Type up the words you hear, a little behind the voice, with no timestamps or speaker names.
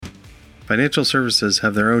Financial services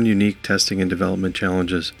have their own unique testing and development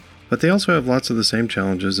challenges, but they also have lots of the same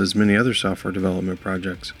challenges as many other software development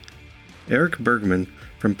projects. Eric Bergemann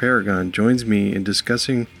from Bergemann joins me in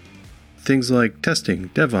discussing things like testing,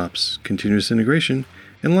 DevOps, continuous integration,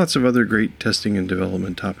 and lots of other great testing and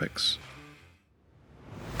development topics.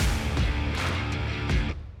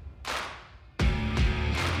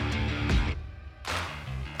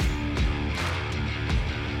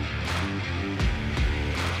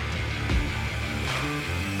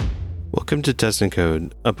 Welcome to Test and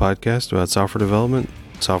Code, a podcast about software development,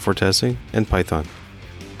 software testing, and Python.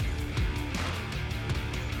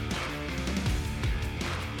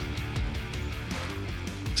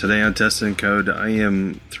 Today on Test and Code, I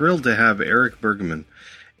am thrilled to have Eric Bergemann.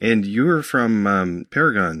 And you're from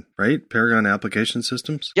Bergemann, right? Bergemann Application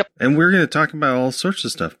Systems? Yep. And we're going to talk about all sorts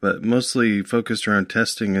of stuff, but mostly focused around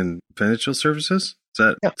testing and financial services.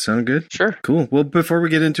 Does that sound good? Sure. Cool. Well, before we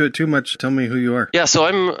get into it too much, tell me who you are. Yeah, so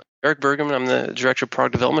I'm Eric Bergemann. I'm the Director of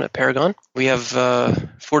Product Development at Bergemann. We have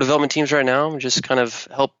 4 development teams right now. We just kind of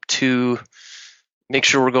help to make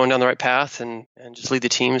sure we're going down the right path and just lead the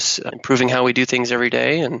teams, improving how we do things every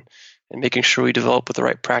day and making sure we develop with the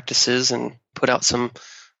right practices and put out some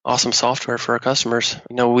awesome software for our customers.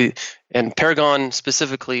 You know, and Bergemann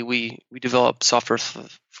specifically, we develop software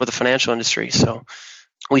for the financial industry. So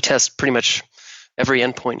we test pretty much every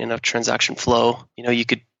endpoint in a transaction flow. You know, you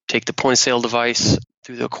could take the point of sale device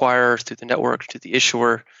through the acquirer, through the network, to the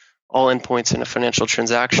issuer, all endpoints in a financial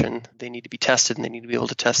transaction. They need to be tested, and they need to be able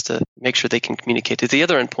to test to make sure they can communicate to the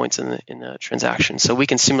other endpoints in the transaction. So we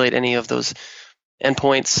can simulate any of those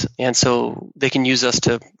endpoints, and so they can use us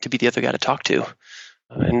to be the other guy to talk to.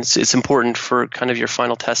 And it's important for kind of your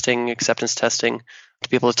final testing, acceptance testing, to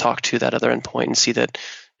be able to talk to that other endpoint and see that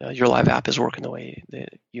your live app is working the way that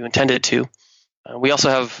you intended it to. We also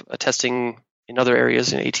have testing in other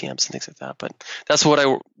areas, in ATMs and things like that. But that's what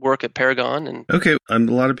I work at Bergemann. And okay, a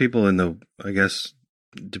lot of people in the, I guess,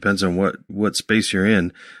 depends on what space you're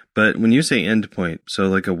in. But when you say endpoint, so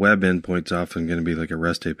like a web endpoint's often going to be like a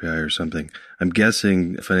REST API or something. I'm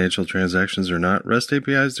guessing financial transactions are not REST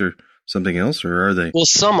APIs. They're something else, or are they? Well,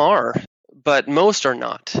 some are, but most are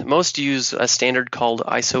not. Most use a standard called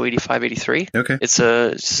ISO 8583. Okay. It's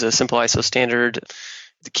a simple ISO standard.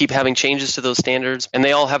 To keep having changes to those standards, and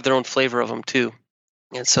they all have their own flavor of them too.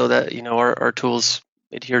 And so that, you know, our tools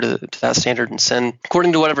adhere to that standard and send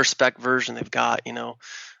according to whatever spec version they've got. You know,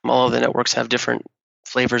 all of the networks have different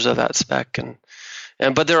flavors of that spec,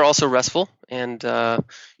 but they're also RESTful. And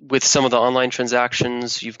with some of the online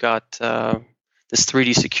transactions, you've got this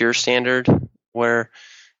 3D secure standard where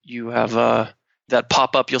you have that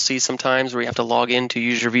pop-up you'll see sometimes where you have to log in to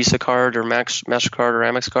use your Visa card or MasterCard or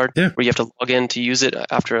Amex card, where you have to log in to use it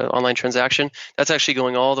after an online transaction. That's actually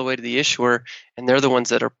going all the way to the issuer, and they're the ones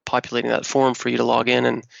that are populating that form for you to log in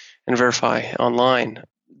and verify online.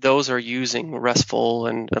 Those are using RESTful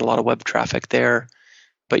and a lot of web traffic there.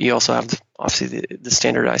 But you also have, obviously, the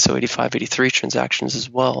standard ISO 8583 transactions as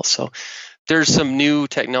well. So there's some new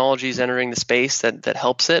technologies entering the space that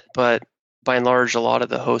helps it, but by and large, a lot of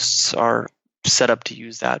the hosts are set up to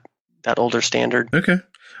use that older standard. Okay.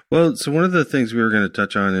 Well, so one of the things we were going to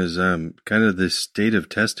touch on is kind of the state of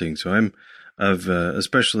testing. So I'm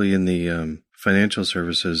especially in the financial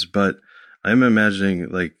services, but I'm imagining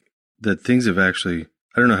like that things have actually,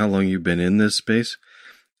 I don't know how long you've been in this space,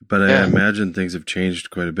 but I imagine things have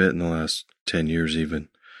changed quite a bit in the last 10 years even.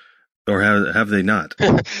 Or have they not?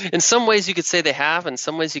 In some ways you could say they have, in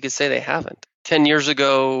some ways you could say they haven't. 10 years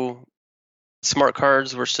ago, smart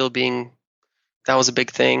cards were still that was a big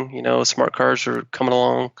thing. You know, smart cards were coming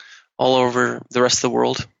along all over the rest of the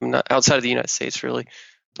world, not outside of the United States really,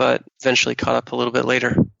 but eventually caught up a little bit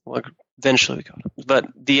later. Well, eventually we caught up. But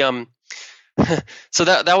the so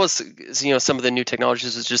that was, you know, some of the new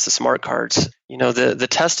technologies was just the smart cards. You know, the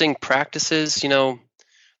testing practices, you know,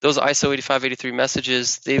 those ISO 8583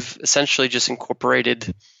 messages, they've essentially just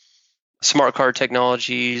incorporated smart card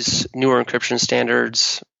technologies, newer encryption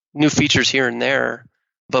standards, new features here and there.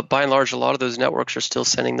 But by and large, a lot of those networks are still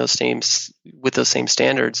sending those same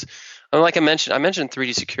standards. And like I mentioned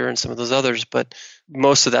 3D Secure and some of those others, but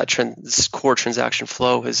most of that this core transaction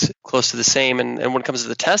flow is close to the same. And when it comes to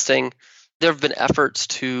the testing, there have been efforts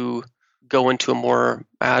to go into a more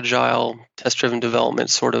agile, test-driven development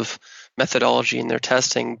sort of methodology in their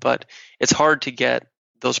testing, but it's hard to get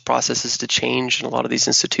those processes to change in a lot of these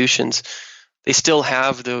institutions. They still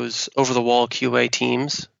have those over-the-wall QA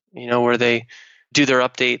teams, you know, where they do their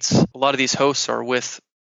updates. A lot of these hosts are with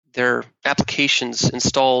their applications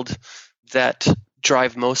installed that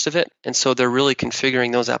drive most of it. And so they're really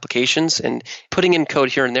configuring those applications and putting in code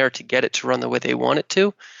here and there to get it to run the way they want it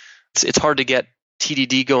to. It's hard to get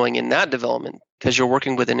TDD going in that development because you're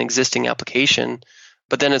working with an existing application.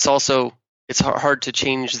 But then it's hard to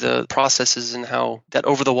change the processes and how that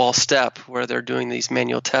over-the-wall step where they're doing these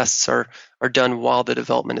manual tests are done while the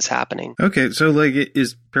development is happening. Okay, so like,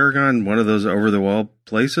 is Paragon one of those over-the-wall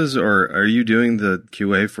places, or are you doing the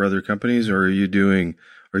QA for other companies, or are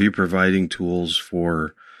you providing tools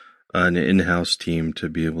for an in-house team to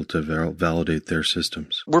be able to validate their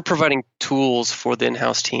systems? We're providing tools for the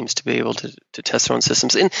in-house teams to be able to test their own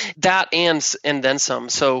systems, and that and then some.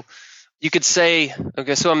 So you could say,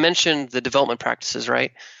 okay, so I mentioned the development practices,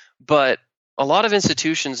 right? But a lot of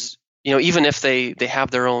institutions, even if they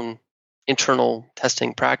have their own internal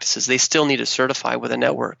testing practices, they still need to certify with a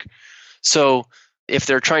network. So if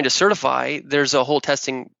they're trying to certify, there's a whole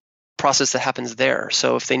testing process that happens there.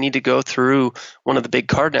 So if they need to go through one of the big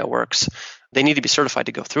card networks, they need to be certified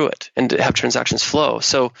to go through it and to have transactions flow.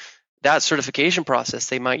 So that certification process,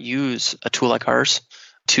 they might use a tool like ours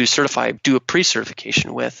to certify, do a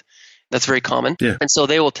pre-certification with. That's very common. Yeah. And so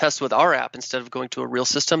they will test with our app instead of going to a real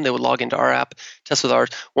system. They would log into our app, test with ours.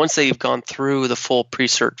 Once they've gone through the full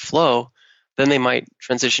pre-cert flow, then they might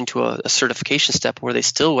transition to a certification step where they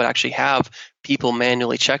still would actually have people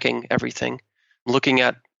manually checking everything, looking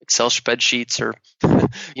at Excel spreadsheets or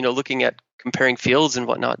looking at comparing fields and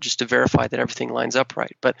whatnot just to verify that everything lines up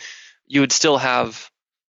right. But you would still have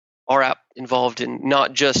our app involved in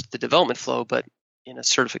not just the development flow, but in a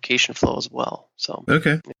certification flow as well. So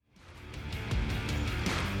okay.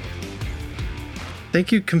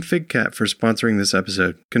 Thank you, ConfigCat, for sponsoring this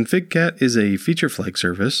episode. ConfigCat is a feature flag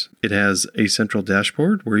service. It has a central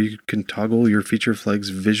dashboard where you can toggle your feature flags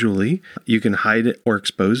visually. You can hide or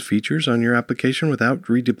expose features on your application without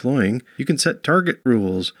redeploying. You can set target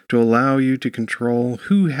rules to allow you to control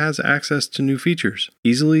who has access to new features.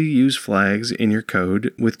 Easily use flags in your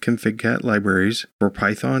code with ConfigCat libraries for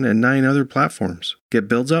Python and 9 other platforms. Get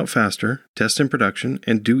builds out faster, test in production,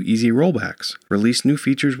 and do easy rollbacks. Release new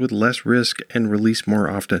features with less risk and release more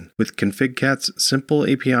often. With ConfigCat's simple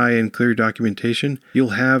API and clear documentation,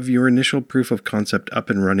 you'll have your initial proof of concept up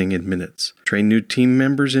and running in minutes. Train new team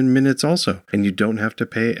members in minutes also, and you don't have to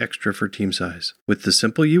pay extra for team size. With the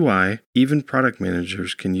simple UI, even product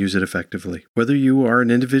managers can use it effectively. Whether you are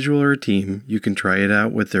an individual or a team, you can try it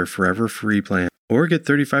out with their forever free plan. Or get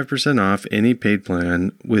 35% off any paid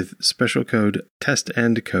plan with special code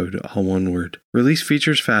TESTENDCODE, all one word. Release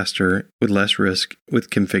features faster with less risk with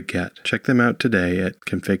ConfigCat. Check them out today at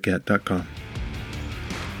configcat.com.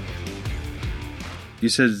 You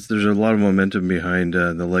said there's a lot of momentum behind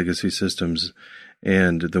the legacy systems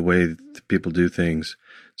and the way people do things.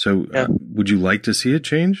 So would you like to see it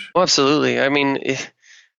change? Oh, absolutely. I mean,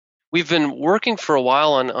 we've been working for a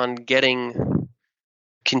while on getting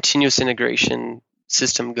continuous integration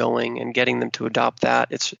system going and getting them to adopt that.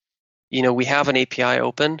 It's, we have an API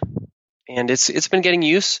open and it's been getting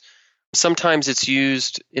use. Sometimes it's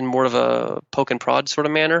used in more of a poke and prod sort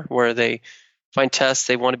of manner where they find tests,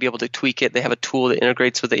 they want to be able to tweak it. They have a tool that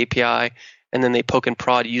integrates with the API and then they poke and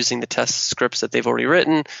prod using the test scripts that they've already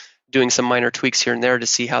written, doing some minor tweaks here and there to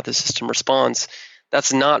see how the system responds.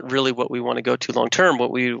 That's not really what we want to go to long term.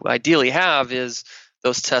 What we ideally have is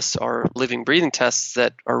those tests are living, breathing tests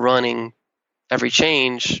that are running every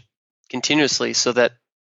change continuously so that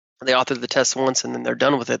they author the test once and then they're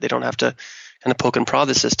done with it. They don't have to kind of poke and prod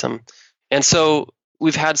the system. And so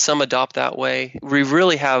we've had some adopt that way. We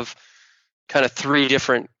really have kind of 3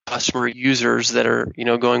 different customer users that are,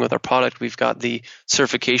 going with our product. We've got the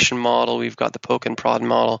certification model, we've got the poke and prod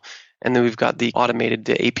model, and then we've got the automated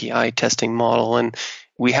API testing model. And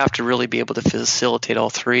we have to really be able to facilitate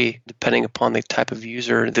all 3 depending upon the type of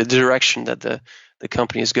user, the direction that the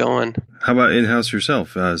company is going. How about in-house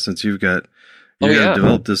yourself? Since you've got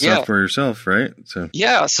developed this software yourself, right?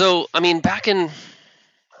 So I mean, back in,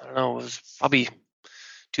 I don't know, it was probably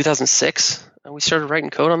 2006, we started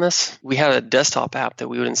writing code on this. We had a desktop app that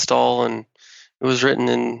we would install, and it was written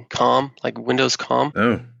in COM, like Windows COM.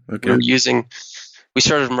 Oh, okay. We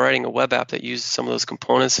started writing a web app that used some of those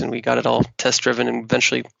components, and we got it all test driven and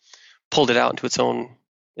eventually pulled it out into its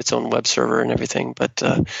own web server and everything. But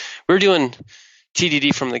we were doing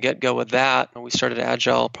TDD from the get-go with that. And we started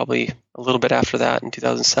Agile probably a little bit after that. In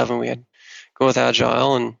 2007, we had go with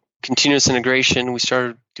Agile and continuous integration. We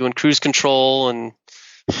started doing cruise control and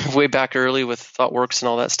way back early with ThoughtWorks and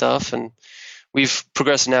all that stuff. And we've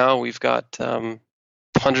progressed now. We've got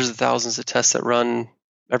hundreds of thousands of tests that run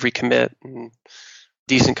every commit and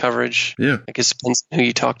decent coverage. Yeah. I guess it depends on who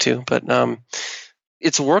you talk to, but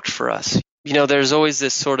it's worked for us. There's always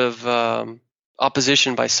this sort of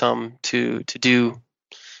opposition by some to do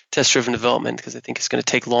test-driven development because I think it's going to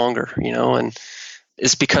take longer, and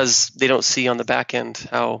is because they don't see on the back end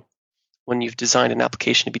how, when you've designed an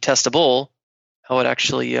application to be testable, how it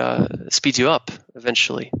actually speeds you up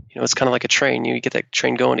eventually. It's kind of like a train. You get that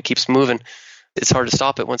train going, it keeps moving. It's hard to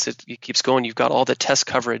stop it once it keeps going. You've got all the test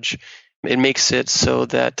coverage. It makes it so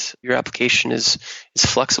that your application is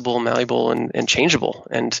flexible, malleable, and changeable,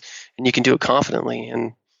 and you can do it confidently.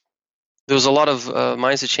 And there was a lot of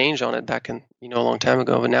minds to change on it back in a long time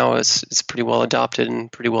ago, but now it's pretty well adopted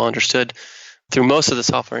and pretty well understood through most of the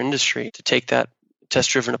software industry to take that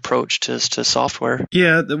test-driven approach to software.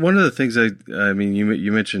 Yeah, one of the things I mean,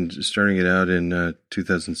 you mentioned starting it out in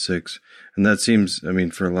 2006, and that seems, I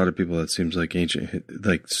mean, for a lot of people, that seems like ancient,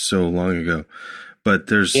 like so long ago. But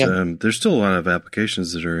there's still a lot of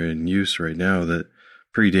applications that are in use right now that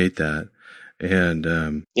predate that,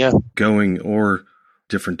 and going or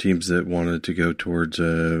different teams that wanted to go towards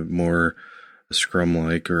a more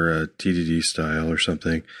Scrum-like or a TDD style or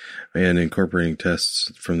something, and incorporating tests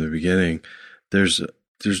from the beginning. There's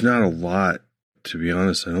not a lot, to be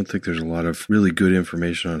honest. I don't think there's a lot of really good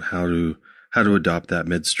information on how to adopt that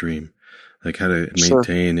midstream, like how to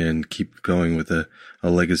maintain and keep going with a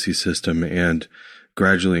legacy system and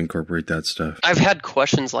gradually incorporate that stuff. I've had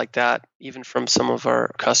questions like that even from some of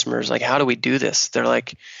our customers, like, how do we do this? They're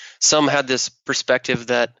like, some had this perspective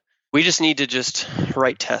that we just need to just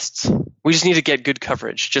write tests. We just need to get good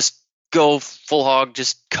coverage. Just go full hog,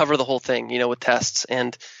 just cover the whole thing, with tests.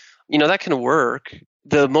 And that can work.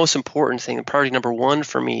 The most important thing, priority number one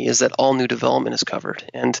for me, is that all new development is covered.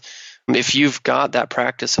 And if you've got that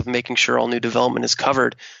practice of making sure all new development is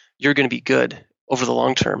covered, you're going to be good over the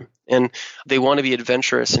long term. And they want to be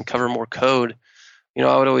adventurous and cover more code.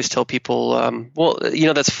 I would always tell people,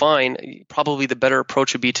 that's fine. Probably the better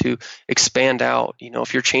approach would be to expand out.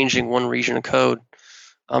 If you're changing one region of code,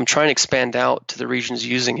 try and expand out to the regions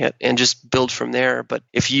using it and just build from there. But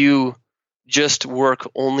if you just work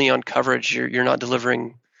only on coverage, you're not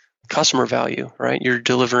delivering customer value, right?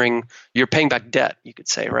 You're paying back debt, you could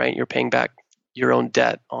say, right? You're paying back your own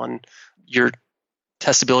debt on your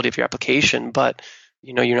testability of your application, but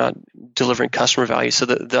you're not delivering customer value. So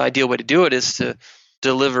the ideal way to do it is to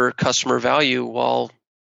deliver customer value while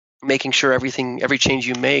making sure every change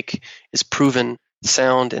you make is proven,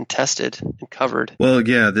 sound, and tested and covered. Well,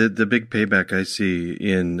 yeah, the big payback I see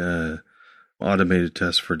in automated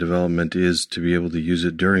tests for development is to be able to use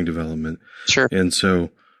it during development. Sure. And so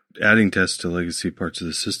adding tests to legacy parts of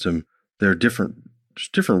the system, there's different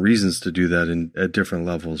reasons to do that at different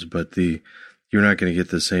levels, but you're not going to get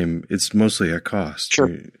the same. It's mostly a cost, sure,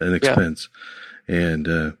 an expense. Yeah.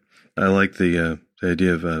 And I like the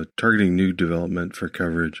idea of targeting new development for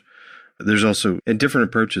coverage. There's also and different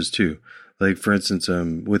approaches too. Like, for instance,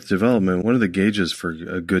 with development, one of the gauges for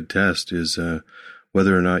a good test is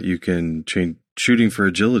whether or not you can change shooting for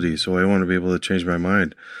agility. So I want to be able to change my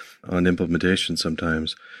mind on implementation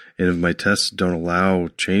sometimes. And if my tests don't allow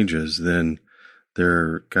changes, then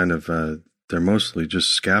they're kind of they're mostly just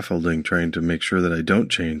scaffolding, trying to make sure that I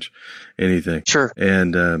don't change anything. Sure.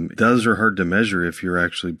 And those are hard to measure if you're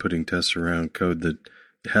actually putting tests around code that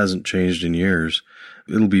hasn't changed in years.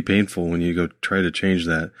 It'll be painful when you go try to change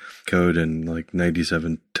that code and like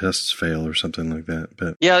 97 tests fail or something like that.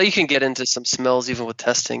 But yeah, you can get into some smells even with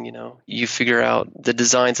testing. You figure out the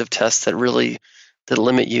designs of tests that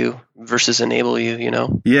limit you versus enable you.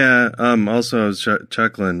 Yeah. Also, I was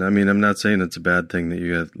chuckling. I mean, I'm not saying it's a bad thing that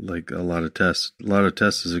you have like a lot of tests. A lot of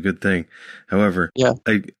tests is a good thing. However, yeah,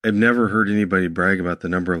 I've never heard anybody brag about the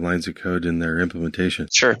number of lines of code in their implementation.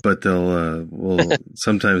 Sure. But they'll will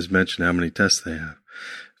sometimes mention how many tests they have.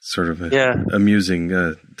 Sort of an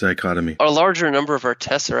amusing dichotomy. A larger number of our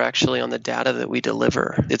tests are actually on the data that we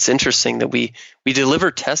deliver. It's interesting that we deliver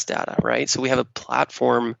test data, right? So we have a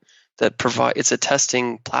platform that it's a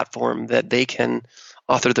testing platform that they can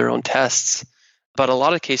author their own tests. But a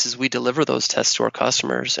lot of cases, we deliver those tests to our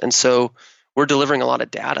customers. And so we're delivering a lot of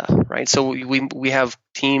data, right? So we have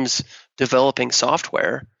teams developing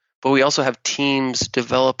software, but we also have teams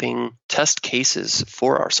developing test cases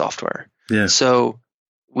for our software. Yeah. So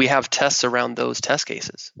we have tests around those test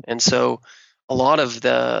cases. And so a lot of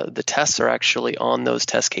the tests are actually on those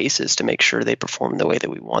test cases to make sure they perform the way that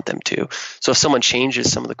we want them to. So if someone changes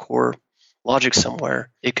some of the core logic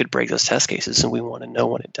somewhere, it could break those test cases, and we want to know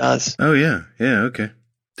when it does. Oh, yeah. Yeah, okay.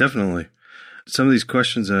 Definitely. Some of these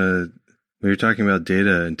questions, when you're talking about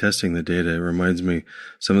data and testing the data, it reminds me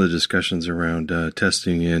some of the discussions around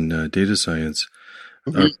testing in data science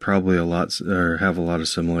are probably have a lot of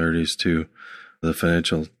similarities to the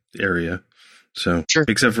financial area. So, sure.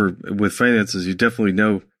 Except for with finances, you definitely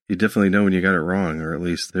know when you got it wrong, or at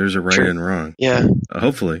least there's a right and wrong. Yeah.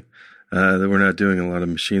 Hopefully. that we're not doing a lot of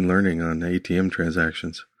machine learning on ATM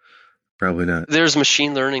transactions. Probably not. There's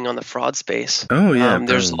machine learning on the fraud space. Oh yeah,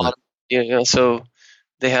 There's a probably. lot of, so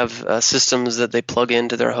they have systems that they plug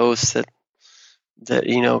into their hosts that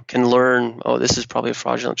can learn, oh, this is probably a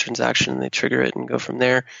fraudulent transaction, and they trigger it and go from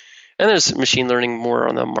there. And there's machine learning more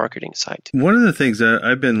on the marketing side. One of the things that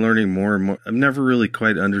I've been learning more and more, I've never really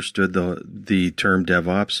quite understood the term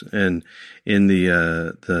DevOps, and in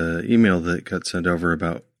the email that got sent over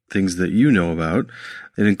about things that you know about,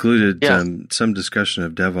 it included some discussion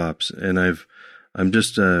of DevOps, and I'm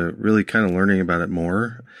just really kind of learning about it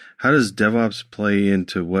more. How does DevOps play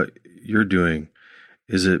into what you're doing?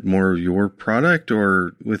 Is it more your product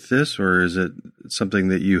or with this, or is it something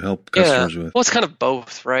that you help customers with? Well, it's kind of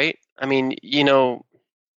both, right? I mean,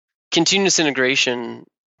 continuous integration,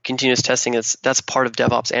 continuous testing, that's part of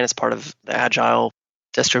DevOps, and it's part of the agile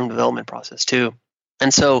test-driven development process too.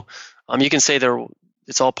 And so you can say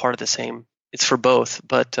it's all part of the same. It's for both.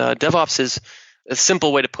 But DevOps is a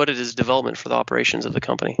simple way to put it is development for the operations of the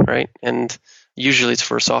company, right? And usually it's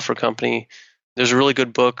for a software company. There's a really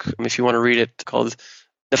good book, if you want to read it, called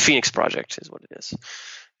The Phoenix Project is what it is.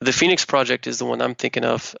 The Phoenix Project is the one I'm thinking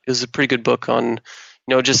of. It was a pretty good book on,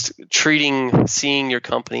 just seeing your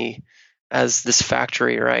company as this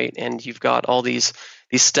factory, right? And you've got all these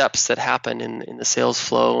steps that happen in the sales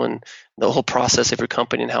flow and the whole process of your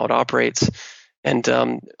company and how it operates, and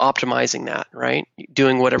optimizing that, right?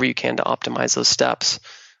 Doing whatever you can to optimize those steps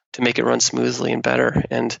to make it run smoothly and better.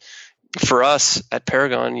 And for us at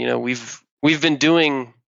Paragon, we've been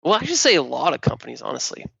doing, well, I should say a lot of companies,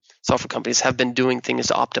 honestly, software companies have been doing things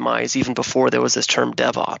to optimize even before there was this term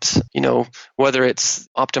DevOps. Whether it's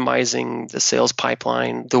optimizing the sales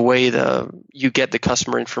pipeline, the way you get the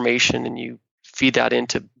customer information and you feed that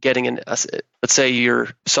into getting let's say your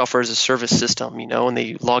software as a service system, and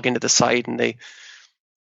they log into the site and they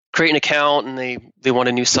create an account and they want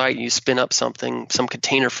a new site, and you spin up some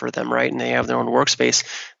container for them, right? And they have their own workspace.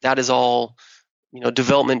 That is all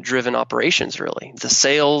development driven operations, really. The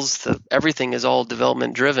sales, everything is all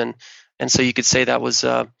development driven. And so you could say that was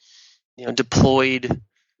deployed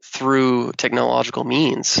through technological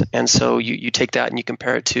means. And so you take that and you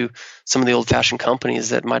compare it to some of the old fashioned companies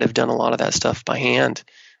that might have done a lot of that stuff by hand,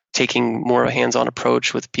 taking more of a hands-on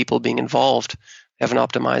approach with people being involved, haven't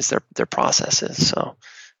optimized their processes. So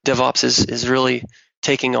DevOps is really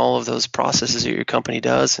taking all of those processes that your company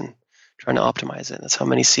does and trying to optimize it. That's how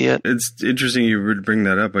many see it. It's interesting you would bring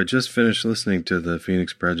that up. I just finished listening to the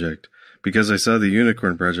Phoenix Project because I saw the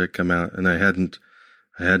Unicorn Project come out, and I hadn't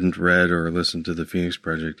read or listened to the Phoenix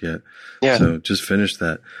Project yet. Yeah. So just finished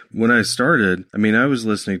that. When I started, I was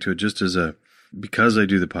listening to it just because I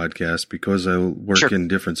do the podcast, because I work in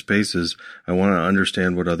different spaces, I want to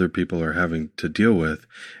understand what other people are having to deal with.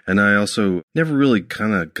 And I also never really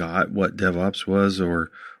kind of got what DevOps was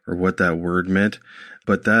or what that word meant.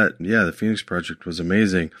 But the Phoenix Project was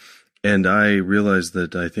amazing. And I realized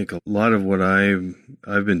that I think a lot of what I've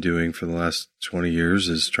been doing for the last 20 years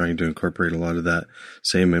is trying to incorporate a lot of that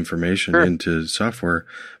same information into software.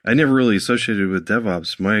 I never really associated with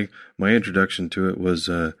DevOps. My introduction to it was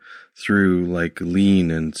through like Lean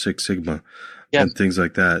and Six Sigma and things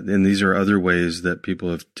like that. And these are other ways that people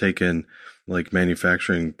have taken like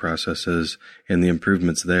manufacturing processes and the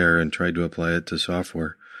improvements there and tried to apply it to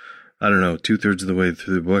software. I don't know, 2/3 of the way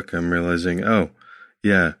through the book, I'm realizing,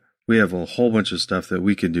 we have a whole bunch of stuff that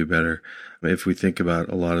we could do better if we think about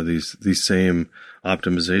a lot of these same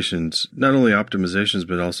optimizations, not only optimizations,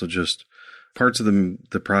 but also just parts of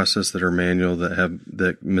the process that are manual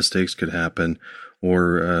that mistakes could happen,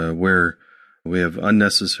 or where we have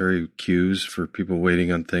unnecessary queues for people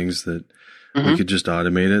waiting on things that we could just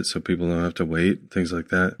automate it so people don't have to wait, things like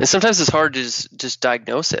that. And sometimes it's hard to just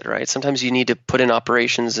diagnose it, right? Sometimes you need to put in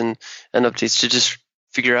operations and updates to just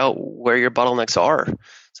figure out where your bottlenecks are.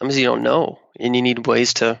 Sometimes you don't know, and you need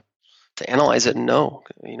ways to analyze it and know.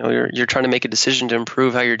 You're trying to make a decision to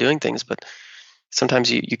improve how you're doing things, but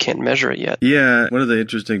sometimes you can't measure it yet. Yeah, one of the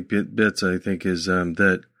interesting bits I think is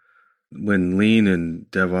that when Lean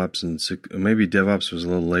and DevOps and maybe DevOps was a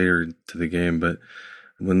little later to the game, but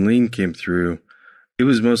when Lean came through, it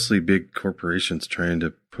was mostly big corporations trying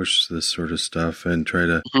to push this sort of stuff and try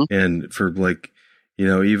to, and for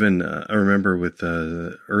even I remember with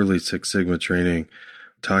early Six Sigma training,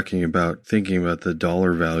 thinking about the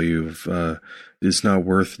dollar value of it's not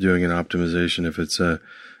worth doing an optimization if it's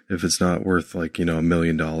not worth $1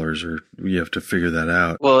 million, or you have to figure that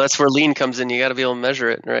out. Well, that's where Lean comes in. You got to be able to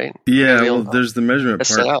measure it, right? Yeah, well, there's the measurement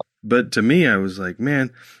part. But to me, I was like,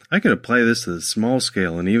 man, I can apply this to the small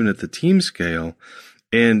scale and even at the team scale.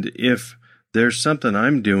 And if there's something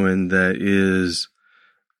I'm doing that is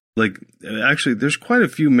Like, actually, there's quite a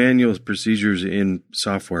few manual procedures in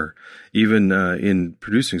software, even in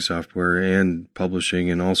producing software and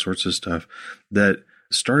publishing and all sorts of stuff, that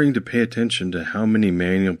starting to pay attention to how many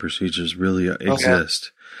manual procedures really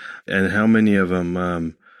exist and how many of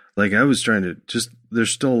them, like I was trying to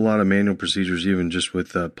there's still a lot of manual procedures, even just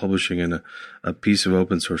with publishing in a piece of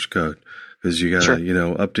open source code. Because you gotta,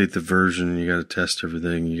 update the version, you gotta test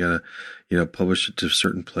everything, you gotta, publish it to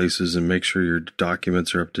certain places and make sure your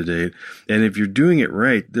documents are up to date. And if you're doing it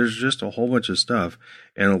right, there's just a whole bunch of stuff.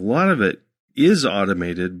 And a lot of it is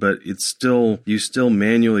automated, but you still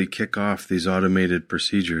manually kick off these automated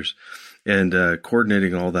procedures. And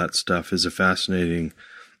coordinating all that stuff is a fascinating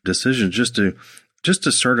decision just to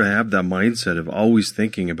sort of have that mindset of always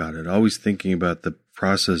thinking about it, always thinking about the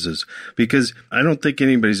processes, because I don't think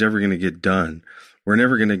anybody's ever going to get done. We're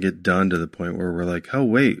never going to get done to the point where we're like, oh,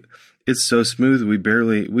 wait, it's so smooth.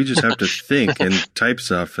 We just have to think and type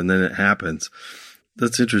stuff and then it happens.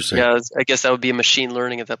 That's interesting. Yeah, I guess that would be machine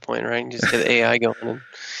learning at that point, right? Just get AI going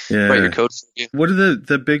and write your code for you. What are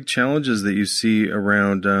the big challenges that you see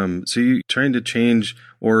around, so you trying to change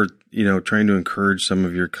or, trying to encourage some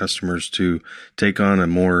of your customers to take on a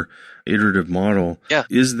more iterative model. Yeah.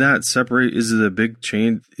 Is the big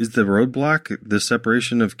change, is the roadblock the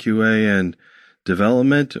separation of QA and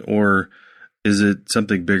development, or is it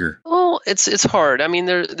something bigger? Well, it's hard. I mean,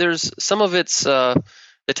 there's some of it's the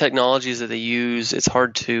technologies that they use. It's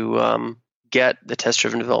hard to get the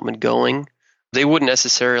test-driven development going. They wouldn't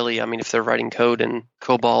necessarily, I mean, if they're writing code in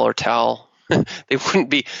COBOL or TAL, they wouldn't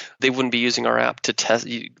be using our app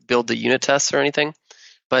to build the unit tests or anything.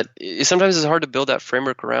 But sometimes it's hard to build that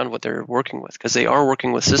framework around what they're working with, because they are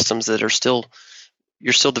working with systems that are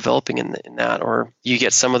you're still developing in that. Or you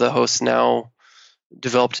get some of the hosts now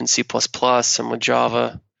developed in C++, some with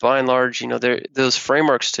Java. By and large, those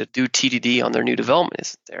frameworks to do TDD on their new development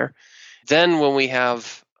isn't there. Then when we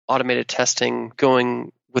have automated testing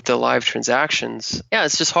going with the live transactions,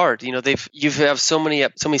 it's just hard. You have so many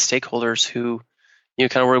stakeholders who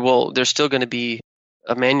kind of worry, well, there's still going to be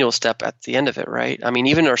a manual step at the end of it, right? I mean,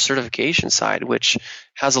 even our certification side, which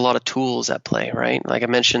has a lot of tools at play, right? Like I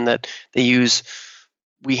mentioned that we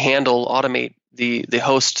automate the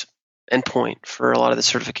host endpoint for a lot of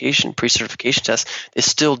the pre-certification tests. They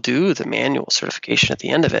still do the manual certification at the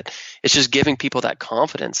end of it. It's just giving people that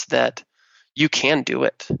confidence that you can do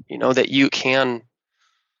it, that you can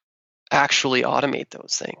actually automate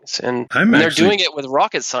those things. And they're doing it with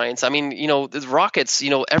rocket science. I mean, the rockets,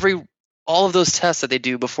 all of those tests that they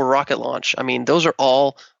do before rocket launch, I mean, those are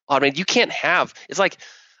all automated. You can't it's like,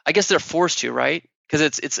 I guess they're forced to, right?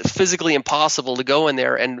 Because it's physically impossible to go in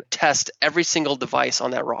there and test every single device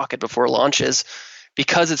on that rocket before it launches.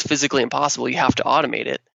 Because it's physically impossible, you have to automate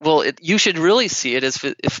it. Well, you should really see it as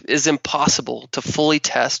if it's impossible to fully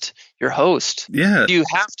test your host. Yeah. You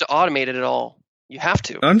have to automate it at all. You have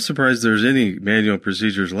to. I'm surprised there's any manual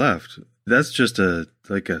procedures left. That's just a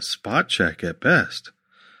spot check at best.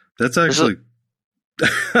 That's actually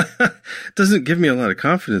doesn't give me a lot of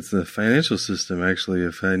confidence in the financial system, actually,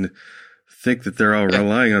 if I think that they're all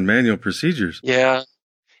relying on manual procedures. Yeah.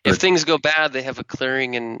 If things go bad, they have a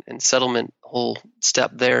clearing and settlement whole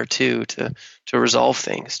step there too to resolve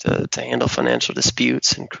things, to handle financial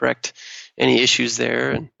disputes and correct any issues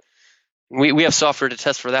there. And we have software to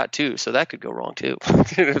test for that too, so that could go wrong too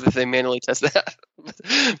if they manually test that.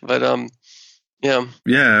 But yeah,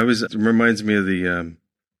 it reminds me of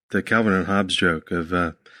the Calvin and Hobbes joke of.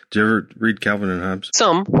 Did you ever read Calvin and Hobbes?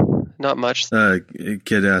 Some, not much. A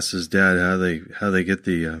kid asks his dad how they get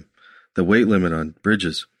the weight limit on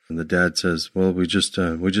bridges, and the dad says, "Well, we just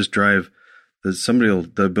drive.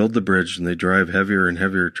 They'll build the bridge, and they drive heavier and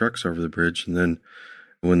heavier trucks over the bridge, and then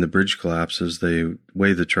when the bridge collapses, they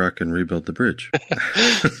weigh the truck and rebuild the bridge."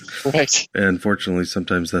 Right. And fortunately,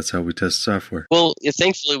 sometimes that's how we test software. Well,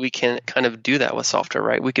 thankfully, we can kind of do that with software,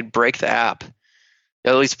 right? We could break the app,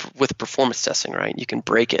 at least with performance testing, right? You can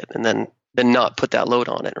break it and then not put that load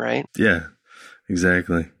on it, right? Yeah,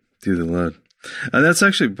 exactly. Do the load. And that's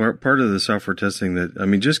actually part of the software testing that, I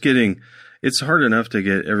mean, it's hard enough to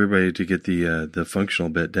get everybody to get the functional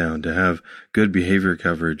bit down, to have good behavior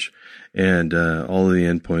coverage and all of the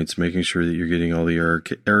endpoints, making sure that you're getting all the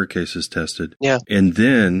error cases tested. Yeah. And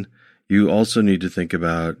then you also need to think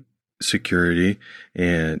about security,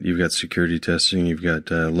 and you've got security testing, you've got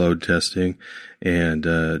load testing, and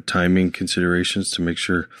timing considerations to make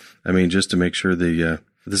sure. I mean, just to make sure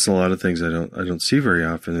there's a lot of things I don't see very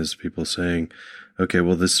often is people saying, okay,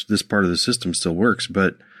 well this part of the system still works,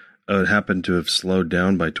 but it happened to have slowed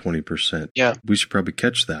down by 20%. Yeah, we should probably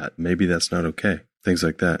catch that. Maybe that's not okay. Things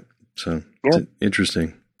like that. So It's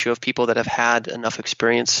interesting. of people that have had enough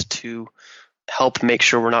experience to help make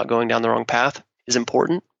sure we're not going down the wrong path is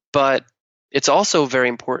important. But it's also very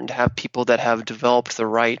important to have people that have developed the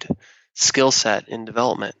right skill set in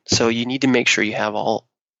development. So you need to make sure you have all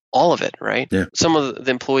of it, right? Yeah. Some of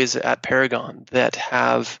the employees at Paragon that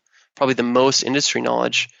have probably the most industry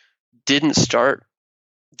knowledge didn't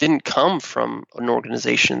come from an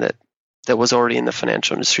organization that was already in the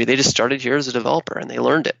financial industry. They just started here as a developer and they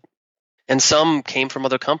learned it. And some came from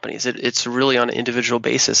other companies. It's really on an individual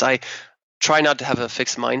basis. I try not to have a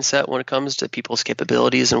fixed mindset when it comes to people's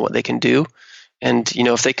capabilities and what they can do. And,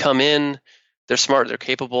 if they come in, they're smart, they're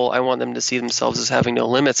capable, I want them to see themselves as having no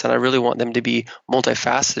limits. And I really want them to be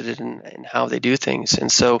multifaceted in how they do things.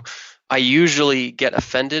 And so I usually get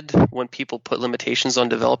offended when people put limitations on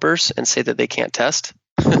developers and say that they can't test.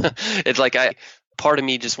 It's like part of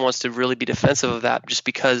me just wants to really be defensive of that, just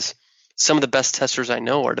because some of the best testers I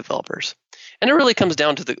know are developers. And it really comes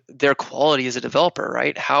down to their quality as a developer,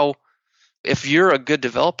 right? If you're a good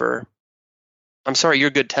developer, I'm sorry, you're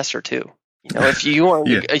a good tester too. If you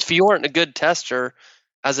aren't a good tester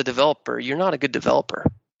as a developer, you're not a good developer.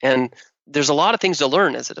 And there's a lot of things to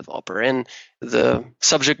learn as a developer, and the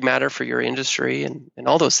subject matter for your industry and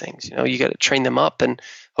all those things. You got to train them up, and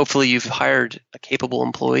hopefully you've hired a capable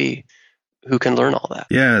employee who can learn all that.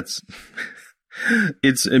 Yeah,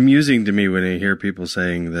 it's amusing to me when I hear people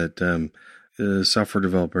saying that a software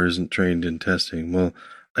developer isn't trained in testing. Well,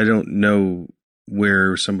 I don't know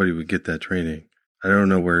where somebody would get that training. I don't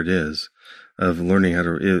know where it is of learning how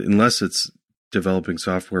to, unless it's developing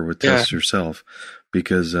software with tests yourself,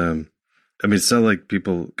 because it's not like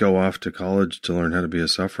people go off to college to learn how to be a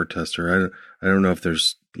software tester. I don't know if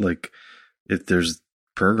there's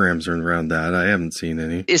programs around that. I haven't seen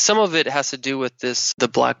any. Some of it has to do with the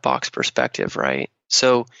black box perspective, right?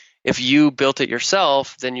 So if you built it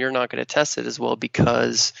yourself, then you're not going to test it as well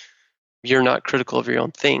because you're not critical of your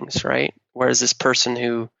own things, right? Whereas this person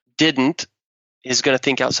who didn't is going to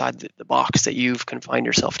think outside the box that you've confined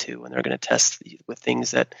yourself to, and they're going to test with things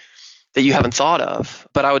that you haven't thought of.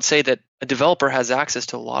 But I would say that a developer has access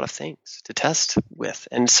to a lot of things to test with.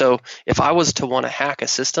 And so if I was to want to hack a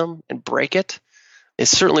system and break it, it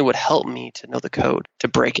certainly would help me to know the code to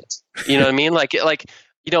break it. You know what I mean?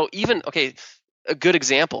 A good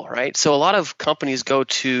example, right? So a lot of companies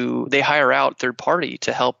they hire out third party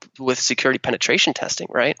to help with security penetration testing,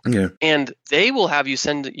 right? Yeah. And they will have you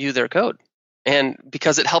send you their code. And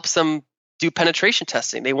because it helps them do penetration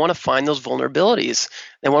testing, they want to find those vulnerabilities.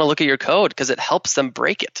 They want to look at your code because it helps them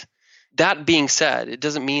break it. That being said, it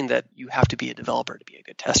doesn't mean that you have to be a developer to be a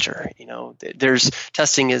good tester.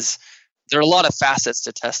 There are a lot of facets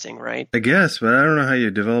to testing, right? I guess, but I don't know how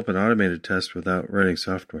you develop an automated test without writing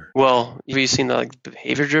software. Well, have you seen the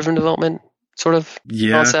behavior-driven development sort of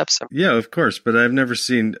concepts? Yeah, of course, but I've never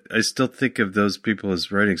seen. I still think of those people as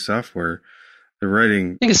writing software. They're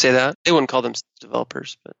writing. You can say that. They wouldn't call them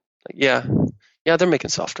developers, but yeah, they're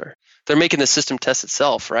making software. They're making the system test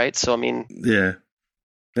itself, right? So yeah.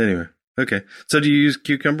 Anyway, okay. So do you use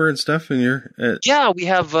Cucumber and stuff in your? Yeah, we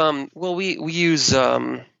have. We use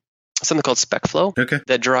something called SpecFlow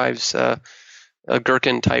that drives a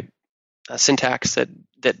Gherkin type syntax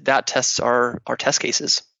that tests our test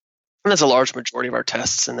cases. And that's a large majority of our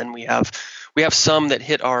tests. And then we have some that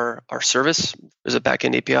hit our service. There's a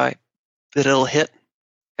backend API that it'll hit.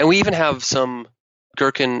 And we even have some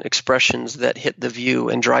Gherkin expressions that hit the view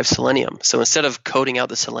and drive Selenium. So instead of coding out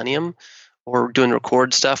the Selenium or doing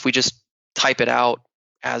record stuff, we just type it out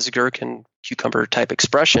as Gherkin Cucumber type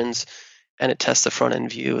expressions, and it tests the front end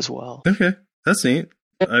view as well. Okay, that's neat.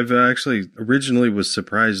 I've actually originally was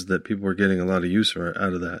surprised that people were getting a lot of use out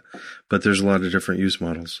of that, but there's a lot of different use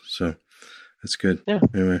models, so that's good. Yeah.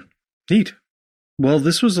 Anyway, neat. Well,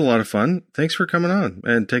 this was a lot of fun. Thanks for coming on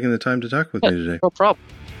and taking the time to talk with me today. No problem.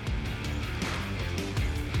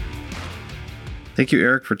 Thank you,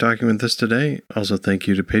 Eric, for talking with us today. Also, thank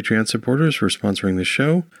you to Patreon supporters for sponsoring the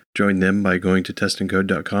show. Join them by going to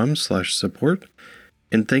testandcode.com/support.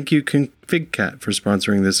 And thank you, ConfigCat, for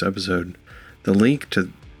sponsoring this episode. The link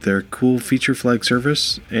to their cool feature flag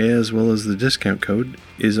service, as well as the discount code,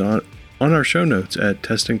 is on our show notes at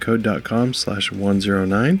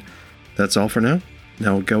testandcode.com/109. That's all for now.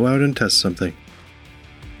 Now go out and test something.